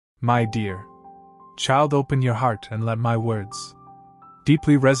My dear child, open your heart and let my words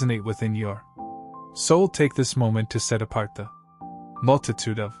deeply resonate within your soul. Take this moment to set apart the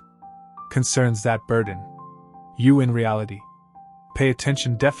multitude of concerns that burden you in reality. Pay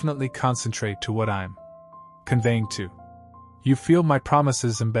attention, definitely concentrate to what I'm conveying to you. Feel my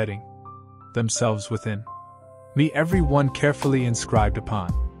promises embedding themselves within me, every one carefully inscribed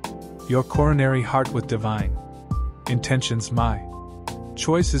upon your coronary heart with divine intentions. My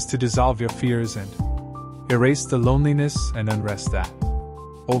choice is to dissolve your fears and erase the loneliness and unrest that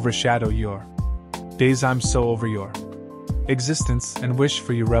overshadow your days. I'm so over your existence and wish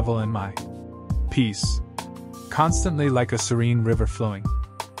for you revel in my peace, constantly like a serene river flowing,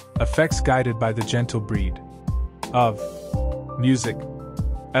 effects guided by the gentle breed of music.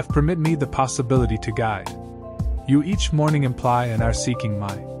 Permit me the possibility to guide you each morning, imply and are seeking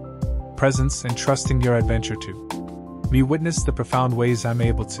my presence and trusting your adventure to me. Witness the profound ways I'm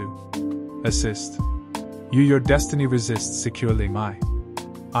able to assist you. Your destiny resists securely my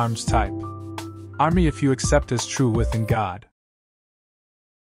arms type army if you accept as true within God.